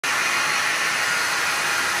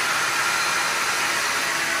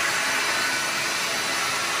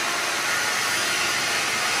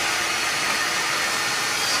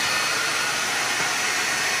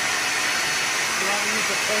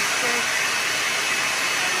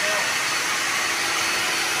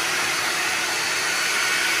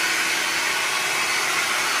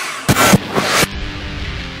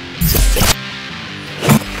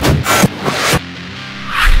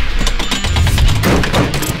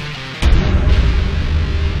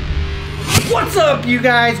What's up, you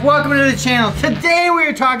guys? Welcome to the channel. Today we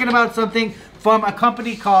are talking about something from a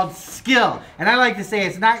company called Skil. And I like to say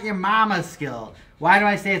it's not your mama's Skil. Why do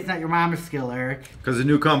I say it's not your mama's Skil, Eric? Because the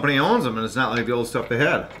new company owns them and it's not like the old stuff they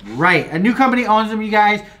had. Right. A new company owns them, you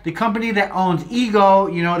guys. The company that owns Ego,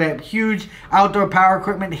 you know, that huge outdoor power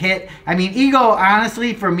equipment hit. I mean, Ego,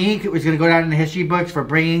 honestly, for me, it was going to go down in the history books for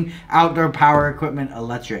bringing outdoor power equipment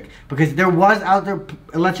electric. Because there was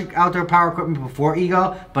electric outdoor power equipment before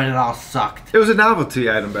Ego, but it all sucked. It was a novelty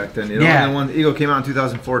item back then, you know? Yeah. And when Ego came out in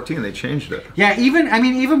 2014, they changed it. Yeah,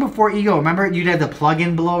 even before Ego, remember, you'd have the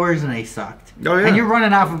plug-in blowers and they sucked. Oh, yeah. And you're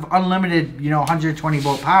running off of unlimited, you know, 120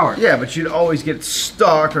 volt power. Yeah, but you'd always get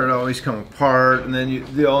stuck or it'd always come apart. And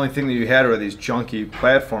then the only thing that you had were these junky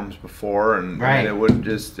platforms before. And, right. And it wouldn't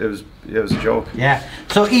just, it was a joke. Yeah.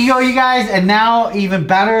 So Ego, you guys, and now even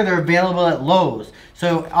better, they're available at Lowe's.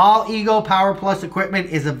 So all Ego Power Plus equipment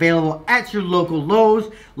is available at your local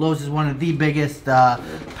Lowe's. Lowe's is one of the biggest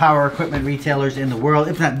power equipment retailers in the world,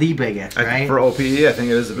 if not the biggest, right? For OPE, I think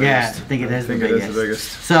it is the biggest. Yeah, I think it is the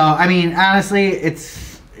biggest. So, I mean, honestly,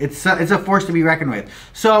 it's a force to be reckoned with.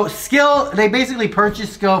 So Skil, they basically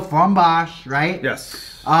purchased Skil from Bosch, right? Yes.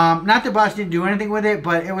 Not that Bosch didn't do anything with it,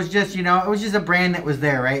 but it was just, you know, it was just a brand that was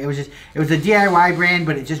there, right? It was a DIY brand,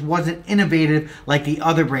 but it just wasn't innovative like the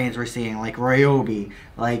other brands we're seeing, like Ryobi,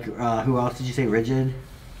 like, who else did you say, Rigid?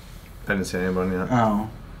 I didn't say anybody yet.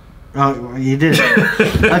 Oh, you did.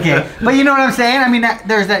 Okay, but you know what I'm saying? I mean,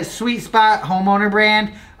 there's that Sweet Spot homeowner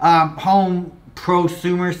brand, home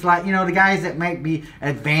prosumer slot, you know, the guys that might be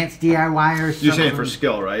advanced DIYers. You're saying for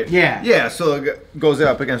Skil, right? Yeah. Yeah, so it goes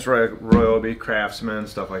up against Ryobi, Craftsman,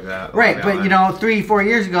 stuff like that. Right, but you know, 3-4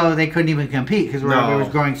 years ago, they couldn't even compete because Ryobi was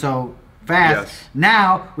growing so fast. Yes.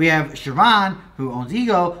 Now we have Siobhan, who owns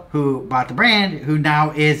Ego, who bought the brand, who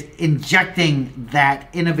now is injecting that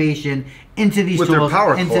innovation into these with tools, their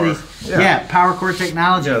power into core. these, yeah, power core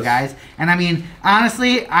technology, Yes. guys. And I mean,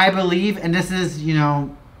 honestly, I believe, and this is, you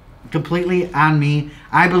know, completely on me,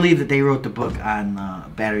 I believe that they wrote the book on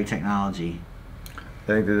battery technology. I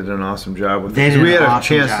think they did an awesome job with it. They did We had an a awesome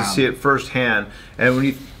chance job. to see it firsthand, and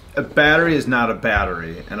when a battery is not a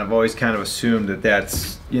battery, and I've always kind of assumed that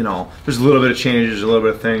that's, you know, there's a little bit of changes, a little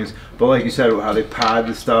bit of things, but like you said, how they pod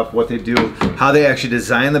the stuff, what they do, how they actually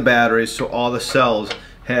design the batteries so all the cells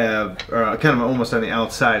have kind of almost on the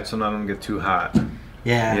outside, so none of them get too hot.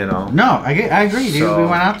 Yeah. You know? No, I agree, dude. So, we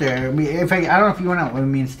went out there. I don't know if you went out.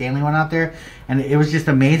 Me and Stanley went out there, and it was just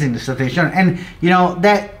amazing the stuff they showed. And you know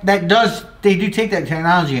they do take that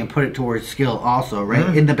technology and put it towards Skil also, right?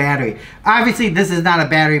 Mm-hmm. In the battery. Obviously, this is not a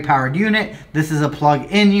battery powered unit. This is a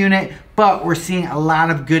plug-in unit. But we're seeing a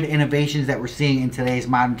lot of good innovations that we're seeing in today's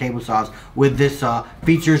modern table saws with this saw.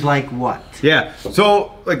 Features like what? Yeah.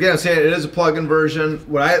 So, like I said, it is a plug-in version.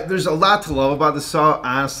 There's a lot to love about the saw,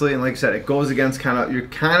 honestly. And like I said, it goes against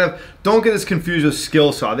don't get this confused with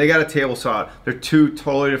Skil saw. They got a table saw. They're two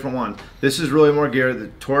totally different ones. This is really more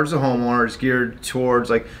geared towards the homeowner. It's geared towards,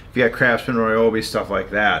 like, if you got Craftsman, Ryobi, stuff like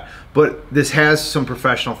that. But this has some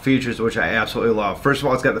professional features, which I absolutely love. First of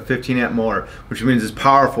all, it's got the 15 amp motor, which means it's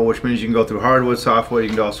powerful, which means you can go through hardwood, softwood, you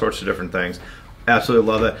can do all sorts of different things. Absolutely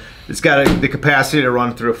love it. It's got the capacity to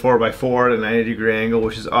run through a 4x4 at a 90-degree angle,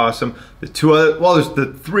 which is awesome. There's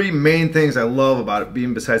the three main things I love about it,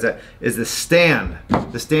 being besides that, is the stand.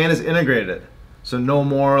 The stand is integrated, so no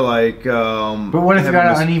more like. But what if you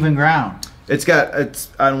got uneven ground? It's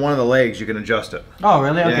on one of the legs. You can adjust it. Oh,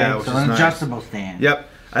 really? Okay, yeah, so an adjustable stand. Yep,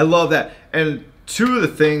 I love that. And two of the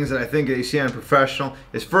things that I think that you see on professional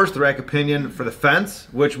is first the rack opinion for the fence,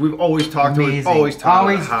 which we've always talked about. Always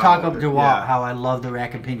talk up to wall yeah. how I love the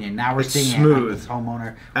rack opinion. Now we're seeing smooth. it like this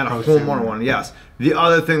homeowner and a homeowner one, yes. The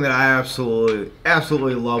other thing that I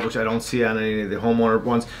absolutely love, which I don't see on any of the homeowner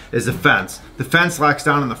ones, is the fence. The fence locks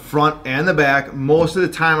down in the front and the back. Most of the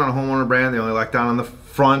time on a homeowner brand, they only lock down on the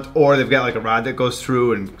front, or they've got like a rod that goes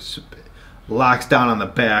through and locks down on the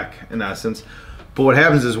back, in essence. But what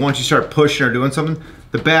happens is once you start pushing or doing something,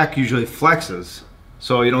 the back usually flexes,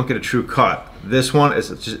 so you don't get a true cut. This one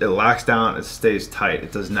it locks down, it stays tight.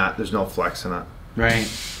 It does not. There's no flex in it. Right.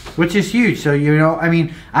 Which is huge. So, you know, I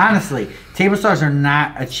mean, honestly, table saws are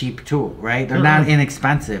not a cheap tool, right? They're not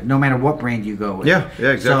inexpensive, no matter what brand you go with. Yeah,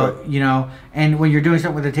 exactly. So, you know, and when you're doing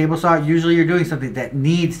something with a table saw, usually you're doing something that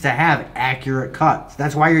needs to have accurate cuts.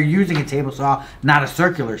 That's why you're using a table saw, not a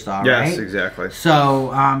circular saw, right? Yes, exactly.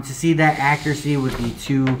 So, to see that accuracy with the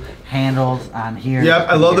 2 handles on here. Yeah,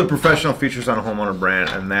 I love the professional features on a homeowner brand,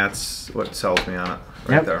 and that's what sells me on it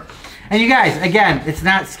right there. And you guys, again, it's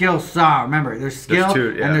not Skil Saw. Remember, there's Skil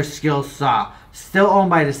and there's Skil Saw. Still owned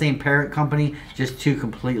by the same parent company, just 2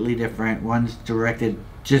 completely different. One's directed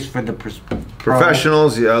just for the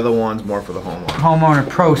professionals, the other one's more for the homeowner.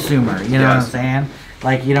 Prosumer, you know what I'm saying?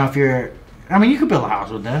 Like, you know, if you're, I mean, you could build a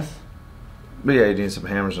house with this. But yeah, you need some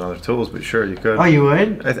hammers and other tools, but sure, you could. Oh, you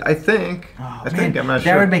would? I think. Oh, I'm not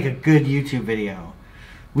sure. That would make a good YouTube video.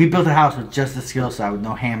 We built a house with just a Skil Saw with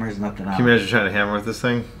no hammers, nothing else. Can you imagine trying to hammer with this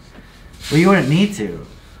thing? Well, you wouldn't need to.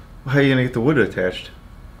 How are you going to get the wood attached?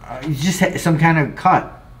 You just had some kind of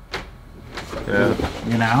cut. Yeah.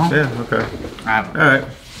 You know? Yeah, okay. I don't know. All right.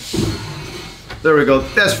 There we go.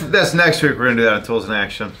 That's next week. We're going to do that on Tools in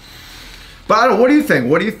Action. But I don't know, what do you think?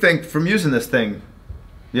 What do you think from using this thing?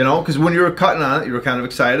 You know, because when you were cutting on it, you were kind of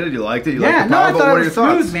excited. You liked it. You liked the power. I but thought what it are was your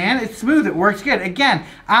thoughts? smooth, man. It's smooth. It works good. Again,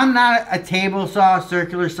 I'm not a table saw,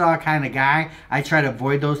 circular saw kind of guy. I try to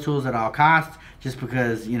avoid those tools at all costs, just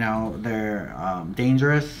because, you know, they're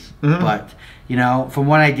dangerous. But, you know, from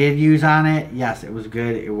what I did use on it, yes, it was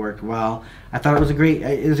good. It worked well. I thought it was a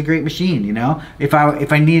great machine, you know. If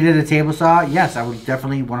I needed a table saw, yes, I would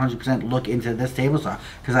definitely 100% look into this table saw,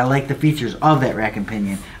 because I like the features of that rack and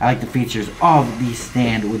pinion. I like the features of the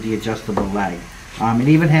stand with the adjustable leg. It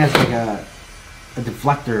even has like a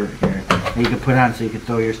deflector here that you can put on so you can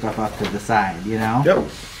throw your stuff off to the side, you know. Yep.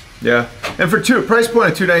 Yeah, and for price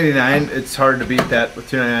point of $299, it's hard to beat that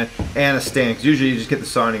with $299 and a stand. Cause usually you just get the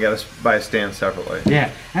saw and you gotta buy a stand separately.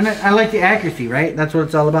 Yeah, and I like the accuracy, right? That's what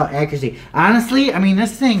it's all about, accuracy. Honestly, I mean,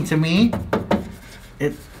 this thing to me,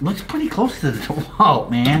 it looks pretty close to the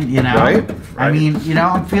DeWalt, man. You know, right? I mean, you know,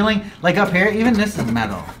 I'm feeling like up here. Even this is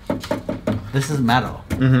metal. This is metal.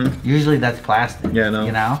 Usually that's plastic. Yeah, no.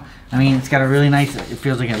 You know, I mean, it's got a really nice. It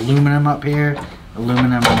feels like aluminum up here.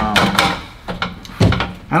 Aluminum.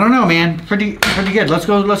 I don't know, man. Pretty good. Let's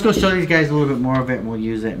go show these guys a little bit more of it, and we'll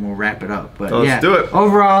use it, and we'll wrap it up. But let's do it.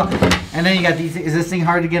 Overall, and then you got these. Is this thing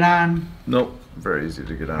hard to get on? Nope. Very easy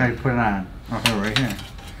to get on. How do you put it on? Oh, right here.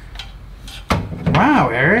 Wow,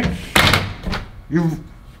 Eric.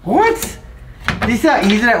 What? You see how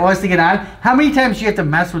easy that was to get on? How many times do you have to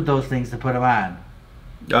mess with those things to put them on?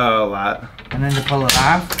 A lot. And then to pull it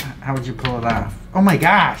off? How would you pull it off? Oh my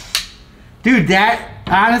gosh. Dude, that,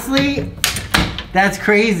 honestly, that's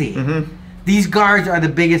crazy. These guards are the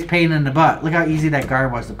biggest pain in the butt. Look how easy that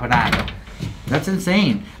guard was to put on. That's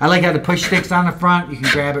insane. I like how the push stick's on the front. You can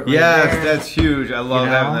grab it right there. Yes, that's huge. I love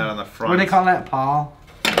having that on the front. What do they call that, Paul?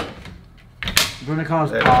 What do they call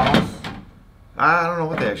those, Pauls? I don't know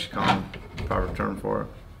what they actually call them. Proper term for it.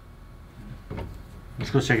 Let's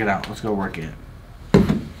go check it out. Let's go work it.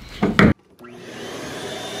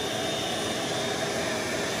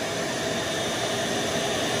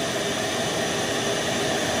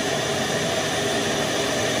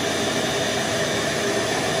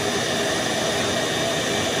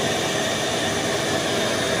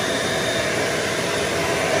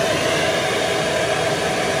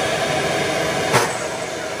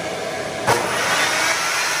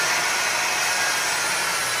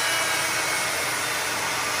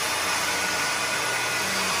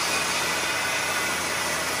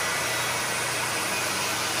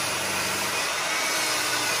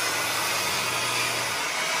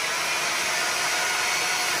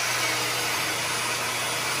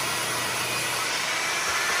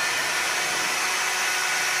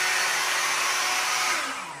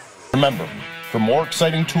 Remember, for more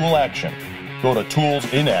exciting tool action, go to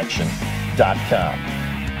toolsinaction.com.